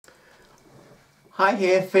Hi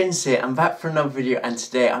here, Finns here. I'm back for another video and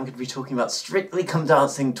today I'm going to be talking about Strictly Come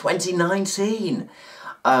Dancing 2019.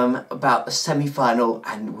 About the semi-final,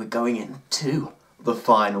 and we're going into the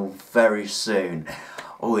final very soon.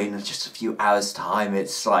 Oh, in just a few hours time,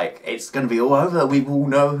 it's going to be all over. We will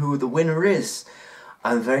know who the winner is.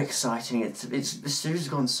 Very exciting. The series has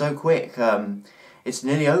gone so quick. It's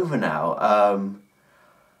nearly over now.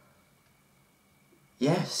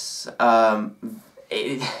 Yes.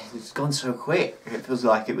 It's gone so quick. It feels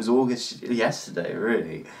like it was August yesterday,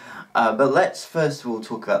 really. But let's first of all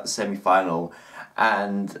talk about the semi-final.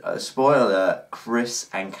 And spoiler, Chris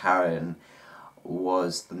and Karen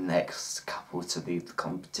was the next couple to leave the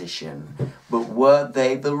competition. But were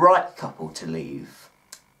they the right couple to leave?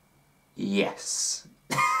 Yes.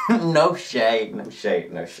 No shade, no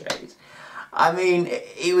shade, no shade. I mean,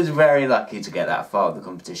 he was very lucky to get that far in the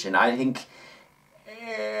competition. I think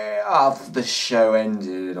after the show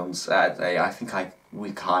ended on Saturday, I think I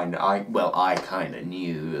kind of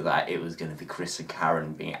knew that it was going to be Chris and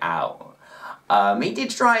Karen being out. He did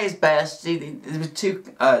try his best. There were two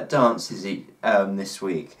dances this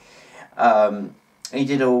week. He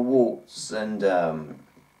did a waltz and a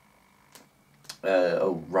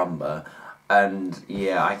rumba. And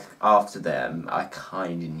yeah, after them, I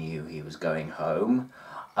kind of knew he was going home.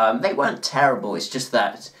 They weren't terrible, it's just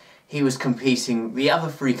that he was competing. The other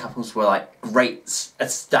three couples were like great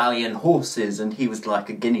stallion horses, and he was like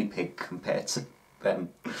a guinea pig compared to them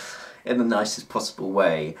in the nicest possible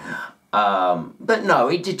way. But no,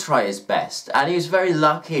 he did try his best, and he was very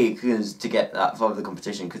lucky to get that far of the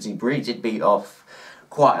competition, because he really did beat off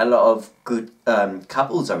quite a lot of good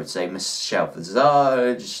couples, I would say. Michelle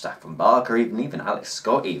Visage, Stefan Barker, even Alex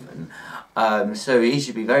Scott even. So he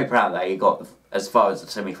should be very proud that he got as far as the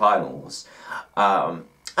semi-finals.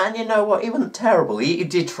 And you know what, he wasn't terrible. He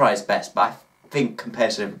did try his best, but I think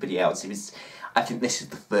compared to everybody else, I think this is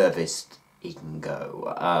the furthest he can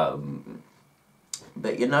go.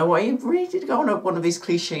 But you know what, he really did go on one of these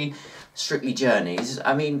cliche Strictly journeys.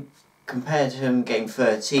 I mean, compared to him getting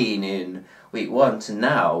 13 in week 1 to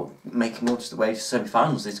now making all the way to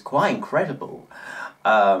semi-finals, it's quite incredible.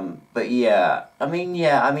 But yeah, I mean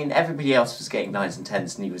everybody else was getting 9s and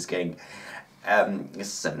 10s, and he was getting 7,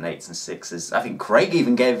 8s and 6s. I think Craig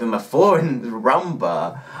even gave him a 4 in the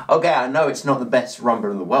rumba. Okay, I know it's not the best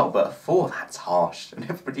rumba in the world, but a 4, that's harsh. And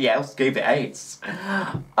everybody else gave it 8s.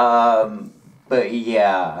 But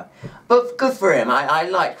yeah, but good for him. I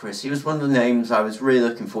like Chris. He was one of the names I was really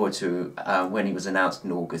looking forward to when he was announced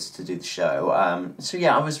in August to do the show. So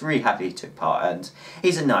yeah, I was really happy he took part, and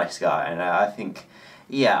he's a nice guy, and I think,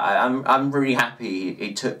 yeah, I'm really happy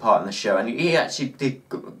he took part in the show, and he actually did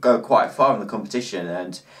go quite far in the competition,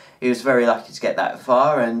 and he was very lucky to get that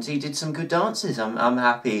far, and he did some good dances. I'm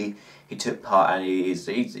happy he took part, and he's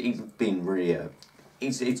been really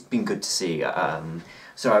it's been good to see.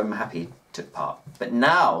 So I'm happy he took part. But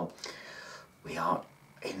now we are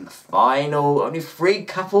in the final. Only 3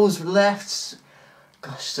 couples left.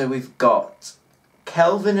 Gosh, so we've got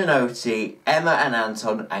Kelvin and Oti, Emma and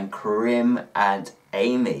Anton, and Karim and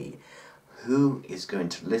Amy. Who is going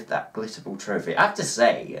to lift that glitter ball trophy? I have to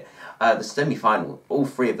say, the semi-final, all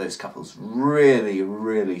 3 of those couples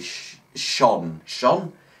really shined,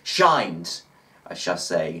 I shall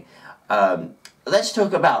say. Let's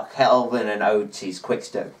talk about Kelvin and Oti's quick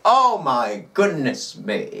step. Oh my goodness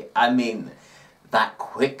me! I mean, that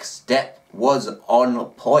quick step was on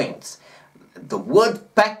point. The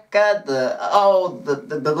woodpecker,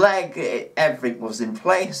 the leg, everything was in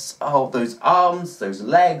place. Oh, those arms, those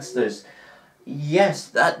legs, yes,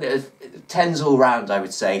 that 10s all round, I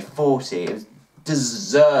would say. 40, it was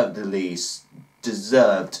deserved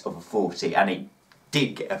of a 40, and it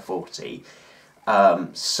did get a 40.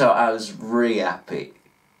 So I was really happy.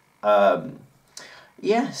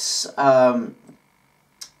 Yes.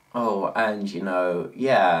 Oh, and you know,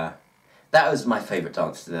 yeah. That was my favourite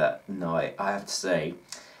dance of that night, I have to say.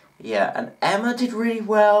 Yeah, and Emma did really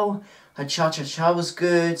well. Her cha-cha-cha was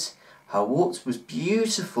good. Her waltz was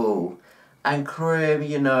beautiful. And Karim,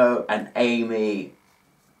 you know, and Amy,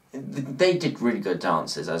 they did really good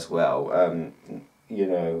dances as well. You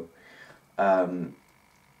know,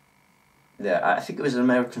 yeah, I think it was an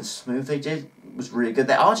American Smooth they did. It was really good.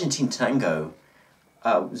 The Argentine Tango,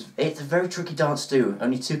 it's a very tricky dance to do.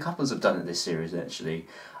 Only 2 couples have done it this series, actually.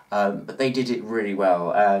 But they did it really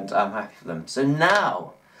well, and I'm happy for them. So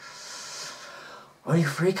now, only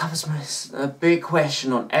 3 couples missed. A big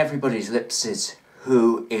question on everybody's lips is,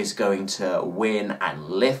 who is going to win and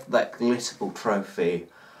lift that glitter ball trophy?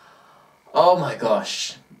 Oh my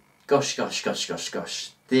gosh. Gosh.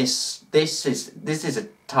 this is a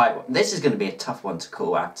tight. This is going to be a tough one to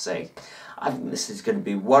call. I have to say, I think this is going to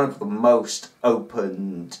be one of the most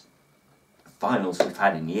opened finals we've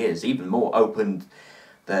had in years. Even more opened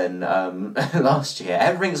than last year.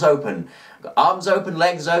 Everything's open. Arms open,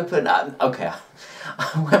 legs open. Okay,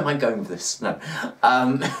 where am I going with this? No.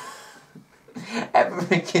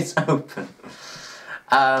 Everything is open.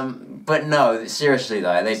 But no, seriously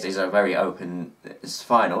though, this is a very open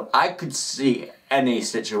final. I could see any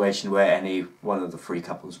situation where any one of the three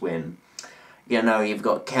couples win. You know, you've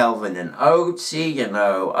got Kelvin and Oti, you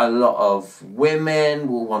know, a lot of women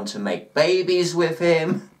will want to make babies with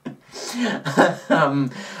him.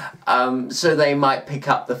 So they might pick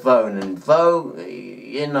up the phone and vote.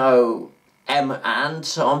 You know, Emma and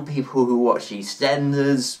Anton, people who watch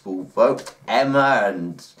EastEnders will vote Emma,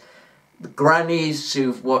 and the grannies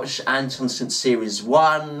who've watched Anton since series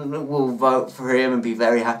 1 will vote for him and be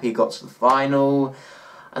very happy he got to the final.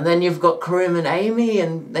 And then you've got Karim and Amy,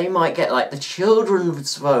 and they might get like the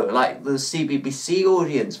children's vote, like the CBBC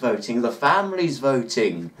audience voting, the families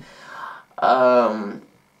voting.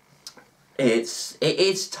 It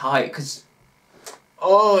is tight because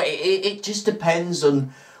it just depends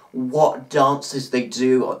on what dances they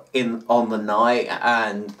do on the night,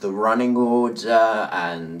 and the running order,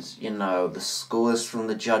 and you know, the scores from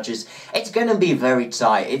the judges. It's going to be very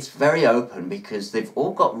tight. It's very open because they've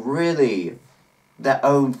all got really their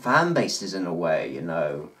own fan bases in a way, you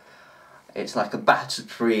know. It's like a battle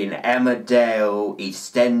between Emmerdale,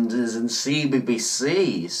 EastEnders and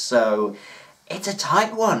CBBC, so it's a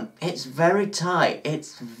tight one. It's very tight.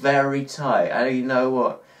 It's very tight. And you know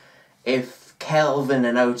what? If Kelvin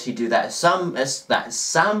and Oti do that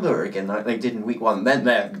samba again like they did in week 1, then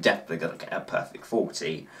they're definitely going to get a perfect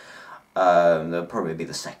 40. They'll probably be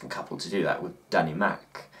the second couple to do that with Danny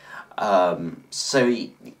Mac. So,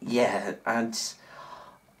 yeah, and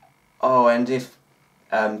if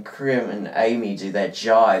Karim and Amy do their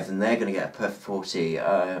jive, then they're going to get a perfect 40.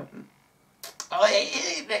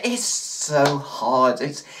 It's so hard.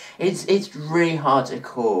 It's really hard to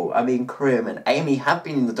call. I mean, Karim and Amy have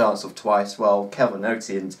been in the dance-off twice, while Kelvin,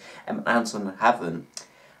 Oti and Anton haven't.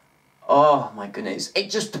 Oh my goodness. It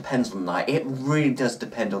just depends on the night. It really does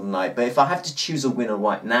depend on the night. But if I have to choose a winner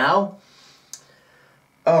right now,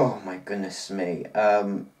 oh my goodness me.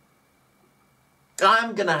 I'm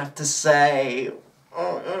gonna have to say,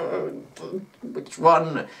 which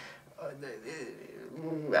one?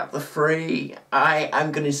 Out of the three,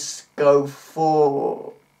 I'm gonna go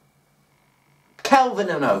for Kelvin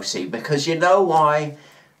and Oti, because you know why?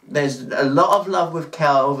 There's a lot of love with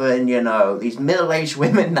Kelvin, you know, these middle-aged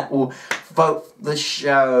women that will vote for the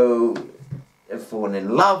show, have fallen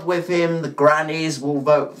in love with him, the grannies will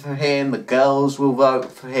vote for him, the girls will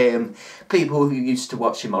vote for him, people who used to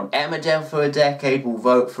watch him on Emmerdale for a decade will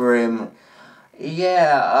vote for him.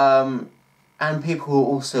 Yeah, and people who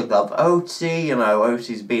also love Oti, you know,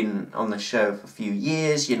 Oti's been on the show for a few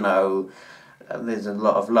years, you know, there's a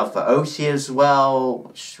lot of love for Oti as well,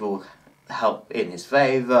 which will help in his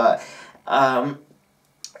favour.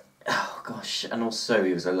 Oh gosh, and also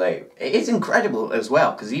he was a late... It's incredible as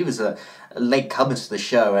well, because he was a late comer to the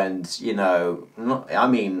show, and, you know,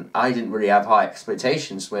 I didn't really have high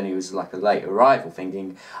expectations when he was like a late arrival,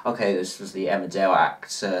 thinking, okay, this was the Emmerdale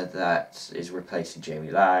actor that is replacing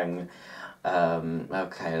Jamie Lang.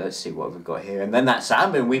 Okay, let's see what we've got here. And then that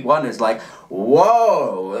samba in week 1 is like,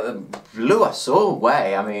 whoa, blew us all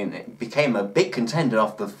away. I mean, it became a big contender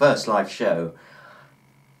off the first live show.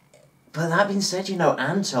 But that being said, you know,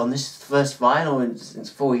 Anton, this is the first final since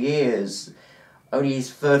 4 years. Only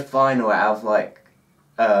his third final out of like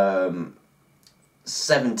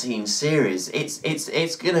 17 series.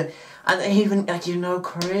 It's gonna, and even like, you know,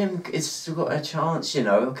 Karim has still got a chance. You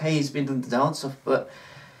know, okay, he's been in the dance-off, but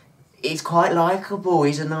he's quite likeable.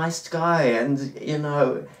 He's a nice guy, and you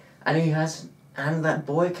know, and that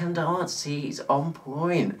boy can dance. He's on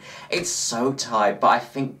point. It's so tight, but I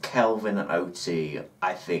think Kelvin and Oti,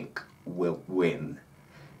 will win.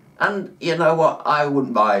 And you know what? I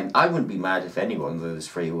wouldn't mind. I wouldn't be mad if any one of those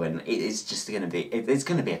three win. It's just gonna be. It's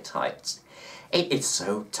gonna be a tight. It's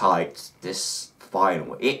so tight, this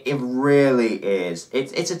final. It really is.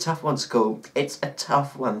 It's a tough one to call. It's a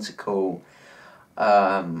tough one to call.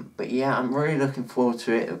 But yeah, I'm really looking forward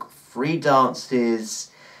to it. I've got 3 dances.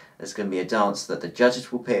 There's going to be a dance that the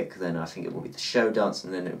judges will pick, then I think it will be the show dance,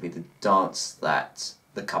 and then it will be the dance that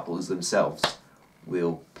the couples themselves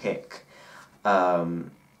will pick. But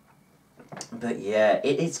yeah,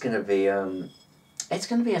 it's going to be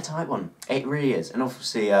a tight one. It really is. And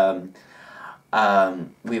obviously,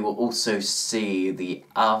 we will also see the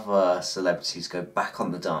other celebrities go back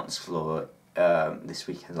on the dance floor this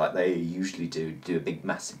weekend like they usually do a big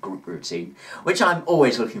massive group routine, which I'm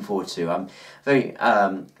always looking forward to. I'm very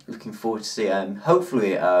looking forward to see,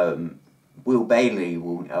 hopefully Will Bailey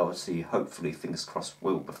will obviously, hopefully, fingers crossed,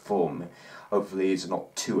 will perform. Hopefully he's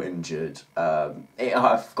not too injured.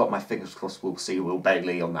 I've got my fingers crossed we'll see Will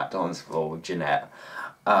Bailey on that dance floor with Jeanette.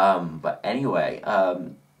 But anyway,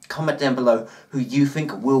 comment down below who you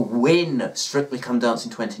think will win Strictly Come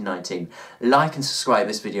Dancing 2019. Like and subscribe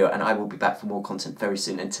this video, and I will be back for more content very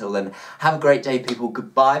soon. Until then, have a great day, people.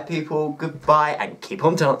 Goodbye, and keep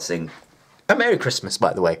on dancing. A Merry Christmas,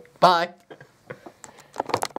 by the way. Bye.